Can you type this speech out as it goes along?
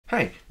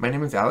Hi, my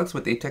name is Alex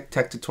with ATech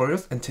Tech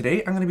Tutorials, and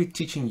today I'm going to be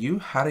teaching you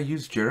how to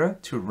use Jira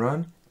to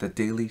run the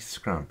daily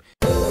Scrum.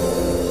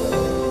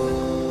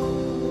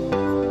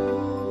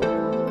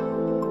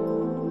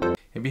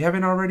 If you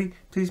haven't already,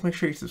 please make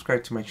sure you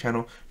subscribe to my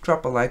channel,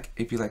 drop a like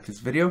if you like this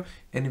video,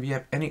 and if you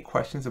have any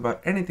questions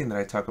about anything that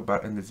I talk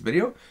about in this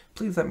video,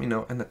 please let me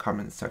know in the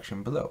comments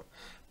section below.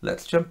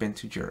 Let's jump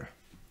into Jira.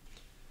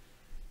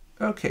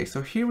 Okay,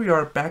 so here we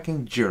are back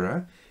in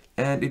Jira.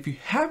 And if you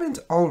haven't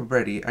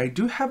already, I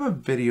do have a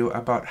video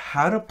about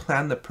how to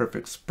plan the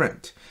perfect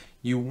sprint.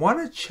 You want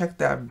to check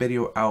that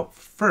video out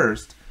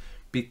first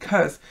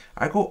because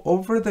I go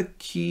over the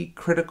key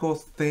critical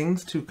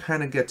things to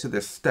kind of get to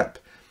this step.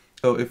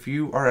 So if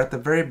you are at the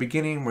very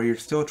beginning where you're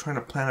still trying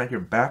to plan out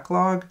your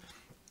backlog,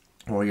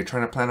 or you're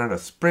trying to plan out a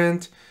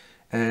sprint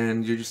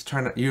and you're just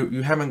trying to,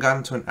 you haven't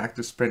gotten to an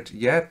active sprint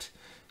yet,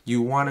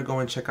 you want to go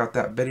and check out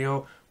that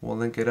video. We'll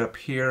link it up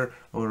here,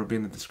 or it'll be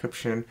in the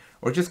description,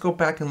 or just go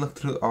back and look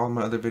through all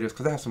my other videos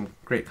because I have some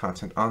great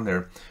content on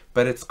there.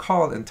 But it's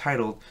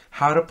entitled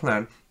How to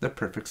Plan the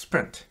Perfect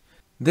Sprint.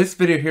 This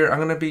video here, I'm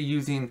going to be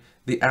using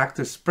the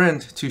active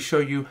sprint to show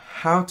you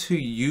how to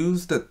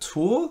use the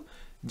tool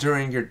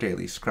during your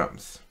daily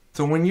scrums.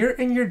 So when you're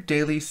in your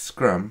daily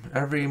scrum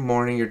every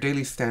morning, your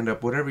daily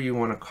stand-up, whatever you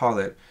want to call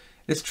it,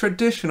 it's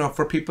traditional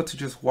for people to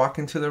just walk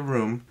into the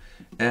room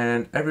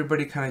and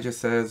everybody kind of just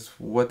says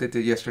what they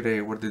did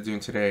yesterday, what they're doing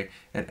today,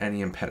 and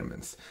any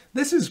impediments.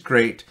 This is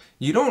great.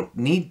 You don't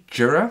need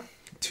Jira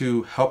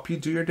to help you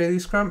do your daily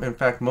scrum. In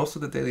fact, most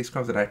of the daily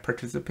scrums that I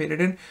participated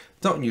in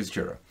don't use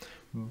Jira.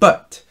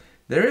 But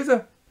there is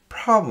a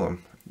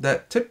problem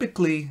that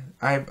typically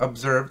I've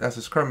observed as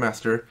a Scrum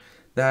Master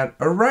that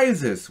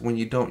arises when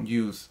you don't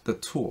use the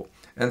tool.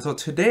 And so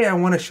today I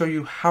want to show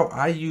you how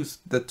I use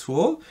the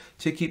tool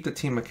to keep the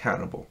team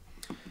accountable.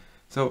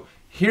 So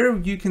here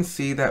you can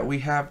see that we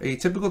have a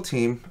typical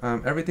team.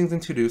 Everything's in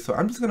to-do. So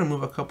I'm just going to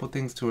move a couple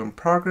things to in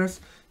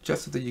progress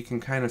just so that you can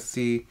kind of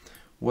see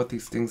what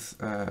these things,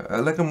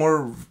 like a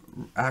more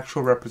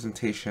actual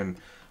representation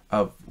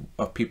of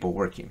people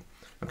working.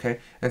 Okay.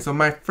 And so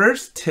my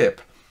first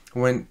tip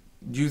when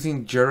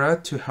using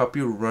Jira to help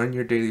you run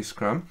your daily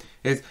scrum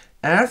is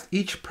as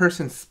each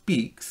person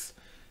speaks,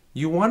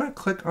 you want to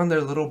click on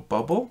their little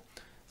bubble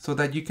so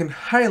that you can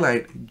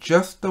highlight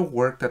just the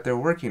work that they're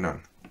working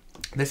on.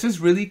 This is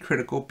really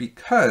critical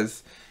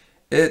because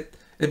if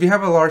you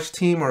have a large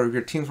team or if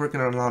your team's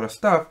working on a lot of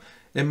stuff,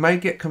 it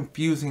might get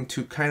confusing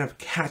to kind of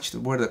catch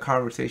where the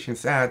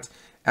conversation's at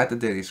the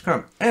daily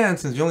scrum. And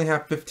since you only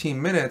have 15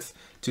 minutes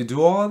to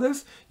do all of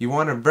this, you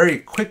want to very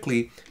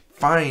quickly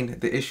find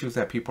the issues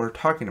that people are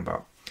talking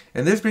about.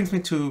 And this brings me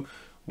to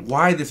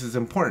why this is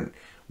important.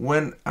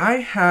 When I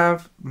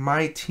have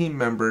my team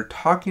member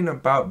talking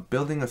about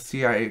building a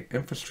CI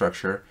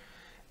infrastructure,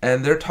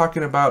 and they're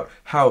talking about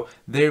how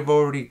they've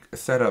already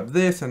set up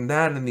this and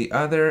that and the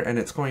other, and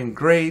it's going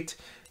great,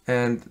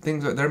 and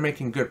things that they're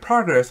making good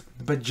progress,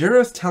 but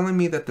Jira's telling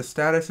me that the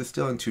status is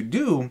still in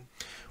to-do,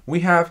 we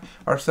have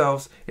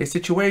ourselves a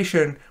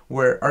situation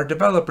where our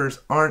developers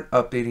aren't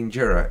updating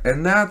Jira.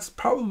 And that's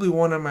probably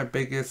one of my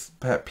biggest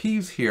pet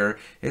peeves here,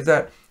 is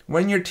that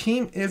when your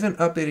team isn't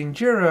updating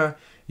Jira,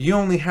 you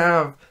only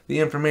have the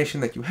information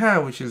that you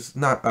have, which is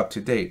not up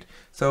to date.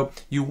 So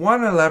you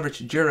want to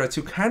leverage Jira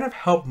to kind of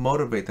help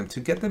motivate them, to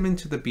get them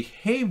into the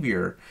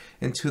behavior,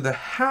 into the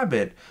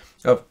habit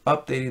of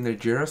updating their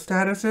Jira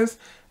statuses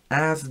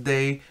as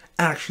they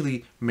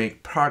actually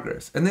make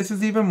progress. And this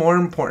is even more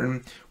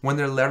important when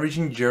they're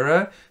leveraging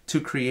Jira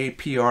to create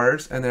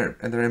PRs and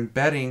they're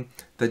embedding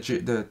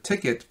the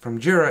ticket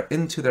from Jira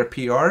into their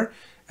PR.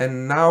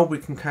 And now we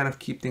can kind of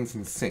keep things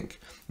in sync.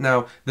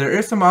 Now, there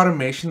is some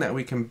automation that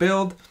we can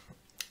build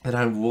that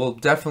I will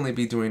definitely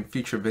be doing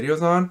future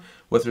videos on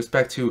with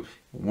respect to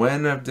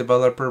when a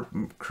developer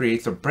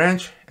creates a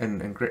branch and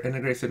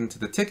integrates it into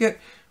the ticket,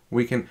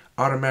 we can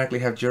automatically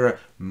have Jira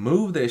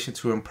move the issue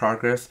to in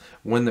progress.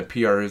 When the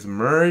PR is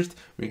merged,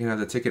 we can have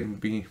the ticket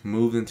be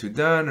moved into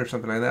done or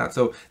something like that.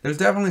 So there's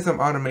definitely some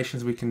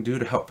automations we can do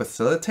to help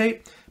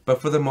facilitate. But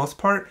for the most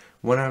part,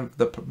 one of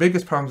the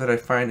biggest problems that I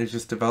find is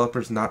just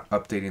developers not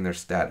updating their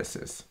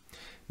statuses.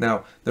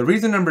 Now, the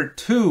reason number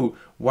two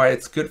why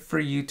it's good for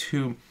you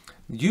to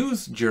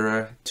use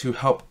Jira to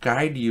help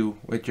guide you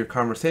with your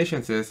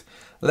conversations is,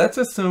 let's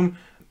assume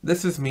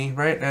this is me,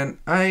 right? And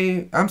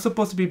I'm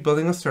supposed to be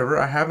building a server.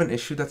 I have an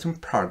issue that's in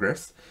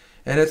progress,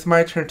 and it's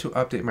my turn to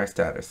update my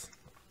status.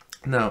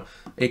 Now,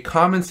 a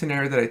common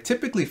scenario that I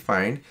typically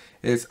find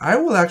is I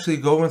will actually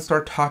go and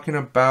start talking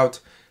about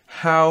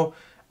how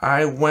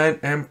I went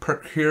and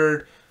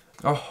procured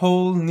a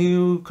whole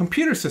new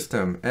computer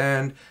system,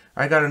 and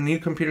I got a new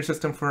computer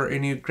system for a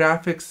new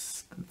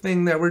graphics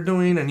thing that we're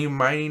doing, a new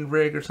mining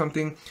rig or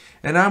something,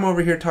 and I'm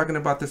over here talking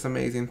about this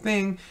amazing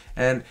thing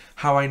and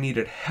how I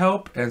needed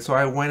help. And so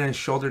I went and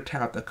shoulder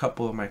tapped a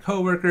couple of my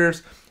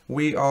coworkers.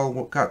 We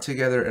all got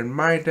together in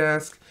my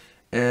desk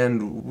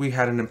and we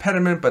had an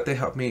impediment, but they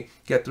helped me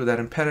get through that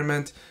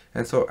impediment.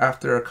 And so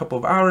after a couple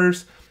of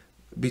hours,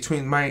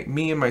 between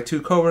me and my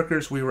two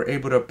coworkers, we were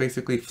able to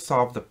basically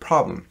solve the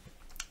problem.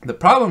 The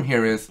problem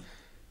here is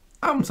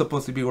I'm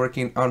supposed to be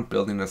working on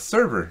building a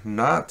server,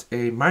 not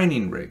a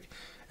mining rig.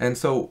 And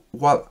so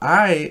while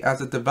I,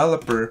 as a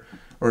developer,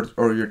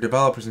 or your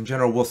developers in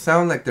general, will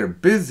sound like they're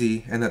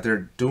busy and that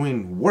they're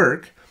doing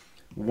work,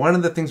 one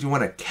of the things you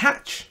want to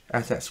catch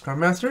as that Scrum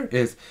Master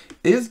is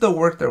the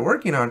work they're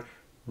working on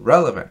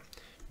relevant,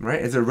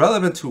 right? Is it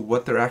relevant to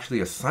what they're actually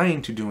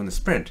assigned to do in the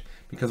sprint?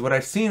 Because what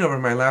I've seen over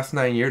my last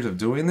 9 years of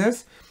doing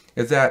this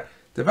is that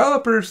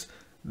developers,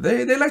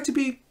 they like to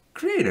be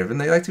creative and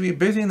they like to be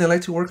busy and they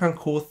like to work on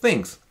cool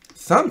things.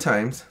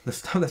 Sometimes the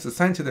stuff that's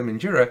assigned to them in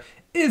Jira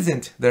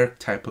isn't their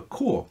type of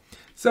cool.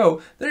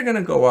 So they're going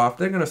to go off,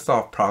 they're going to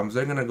solve problems,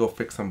 they're going to go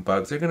fix some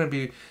bugs, they're going to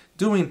be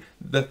doing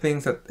the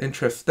things that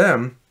interest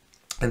them.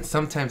 And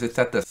sometimes it's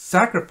at the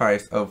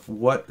sacrifice of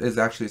what is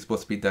actually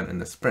supposed to be done in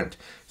the sprint.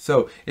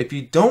 So if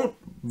you don't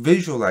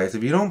visualize,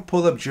 if you don't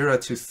pull up Jira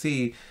to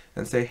see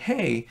and say,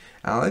 hey,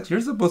 Alex,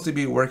 you're supposed to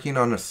be working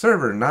on a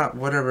server, not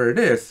whatever it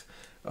is,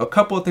 a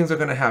couple of things are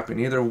going to happen.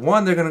 Either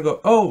one, they're going to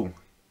go, oh,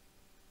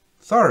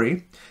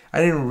 sorry,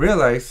 I didn't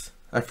realize,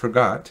 I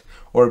forgot.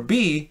 Or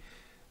B,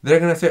 they're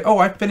going to say, oh,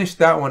 I finished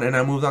that one and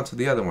I moved on to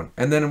the other one.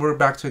 And then we're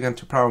back to, again,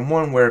 to problem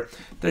one where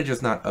they're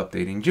just not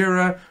updating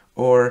Jira,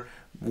 or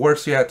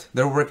worse yet,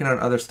 they're working on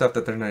other stuff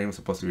that they're not even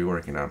supposed to be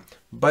working on.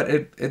 But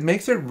it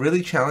makes it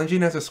really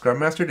challenging as a Scrum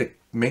Master to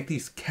make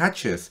these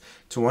catches,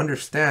 to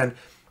understand,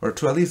 or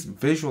to at least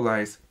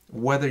visualize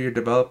whether your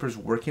developer's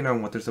working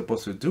on what they're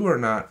supposed to do or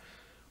not,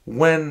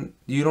 when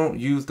you don't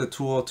use the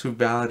tool to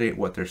validate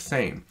what they're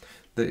saying.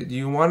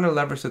 You want to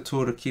leverage the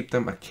tool to keep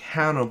them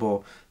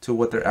accountable to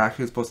what they're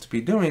actually supposed to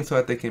be doing so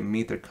that they can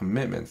meet their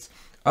commitments.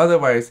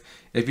 Otherwise,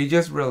 if you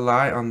just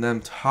rely on them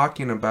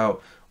talking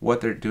about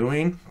what they're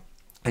doing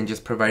and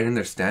just providing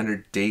their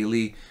standard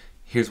daily,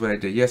 here's what I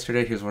did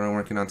yesterday, here's what I'm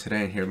working on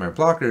today, and here are my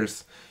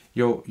blockers,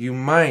 you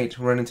might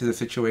run into the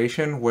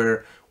situation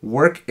where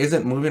work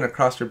isn't moving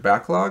across your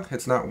backlog,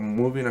 it's not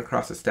moving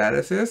across the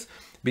statuses,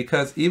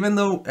 because even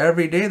though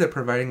every day they're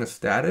providing a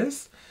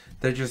status,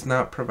 they're just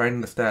not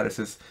providing the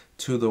statuses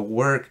to the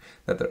work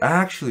that they're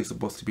actually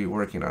supposed to be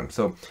working on.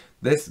 So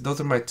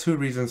those are my two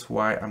reasons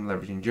why I'm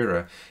leveraging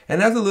Jira.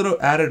 And as a little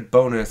added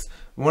bonus,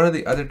 one of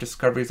the other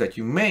discoveries that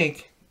you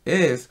make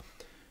is,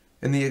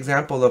 in the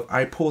example of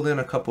I pulled in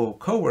a couple of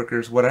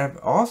coworkers, what I've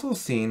also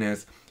seen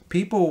is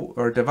people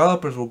or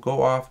developers will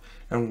go off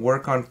and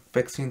work on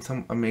fixing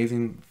some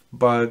amazing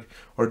bug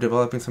or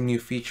developing some new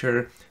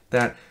feature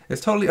that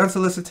is totally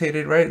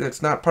unsolicited, right?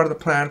 That's not part of the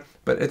plan,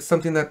 but it's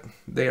something that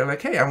they are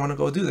like, hey, I want to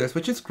go do this,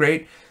 which is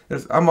great.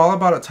 I'm all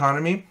about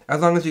autonomy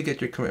as long as you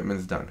get your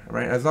commitments done,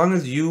 right? As long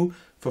as you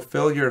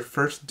fulfill your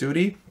first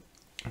duty,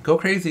 go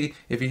crazy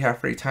if you have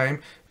free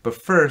time. But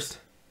first,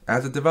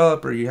 as a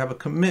developer, you have a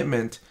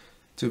commitment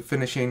to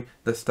finishing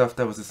the stuff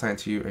that was assigned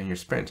to you in your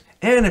sprint.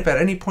 And if at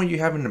any point you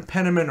have an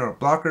impediment or a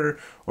blocker,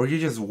 or you're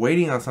just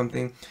waiting on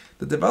something,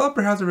 the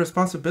developer has a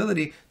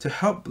responsibility to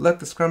help let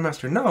the Scrum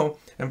Master know,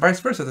 and vice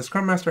versa. The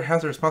Scrum Master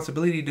has a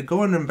responsibility to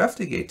go and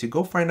investigate, to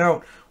go find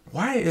out,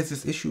 why is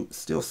this issue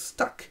still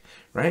stuck,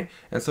 right?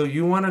 And so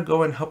you want to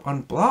go and help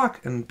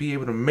unblock and be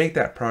able to make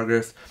that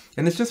progress.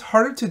 And it's just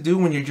harder to do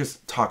when you're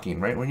just talking,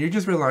 right? When you're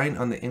just relying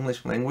on the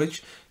English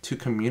language to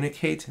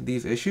communicate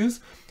these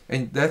issues.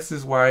 And this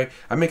is why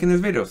I'm making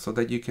this video, so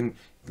that you can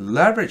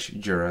leverage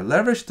Jira,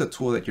 leverage the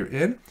tool that you're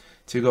in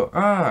to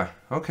go,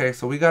 okay,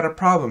 so we got a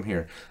problem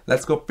here.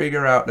 Let's go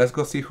figure out, let's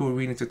go see who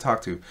we need to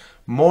talk to.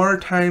 More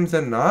times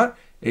than not,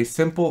 a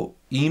simple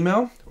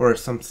email or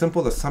some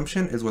simple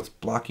assumption is what's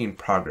blocking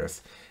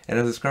progress. And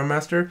as a Scrum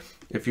Master,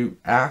 if you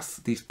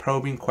ask these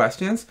probing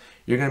questions,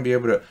 you're going to be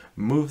able to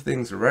move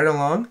things right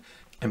along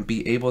and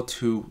be able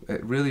to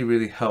really,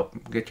 really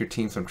help get your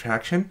team some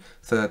traction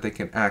so that they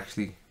can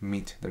actually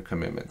meet their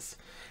commitments.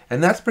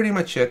 And that's pretty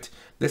much it.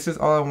 This is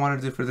all I wanted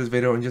to do for this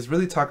video, and just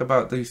really talk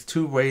about these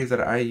two ways that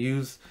I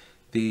use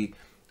the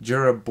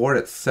Jira board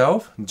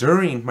itself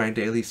during my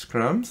daily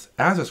scrums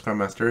as a Scrum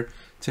Master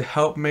to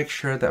help make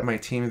sure that my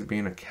team is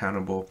being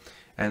accountable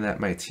and that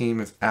my team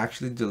is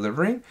actually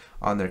delivering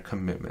on their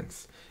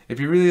commitments. If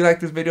you really like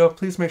this video,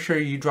 please make sure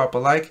you drop a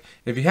like.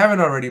 If you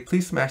haven't already,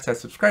 please smash that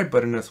subscribe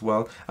button as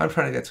well. I'm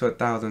trying to get to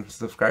 1,000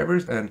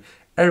 subscribers, and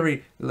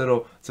every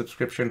little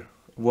subscription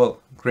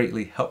will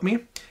greatly help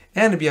me.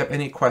 And if you have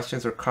any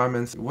questions or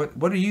comments,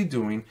 what are you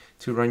doing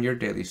to run your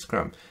daily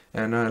scrum?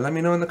 And let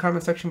me know in the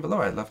comment section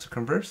below. I'd love to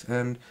converse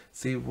and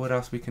see what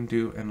else we can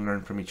do and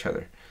learn from each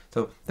other.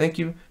 So thank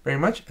you very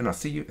much, and I'll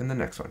see you in the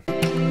next one.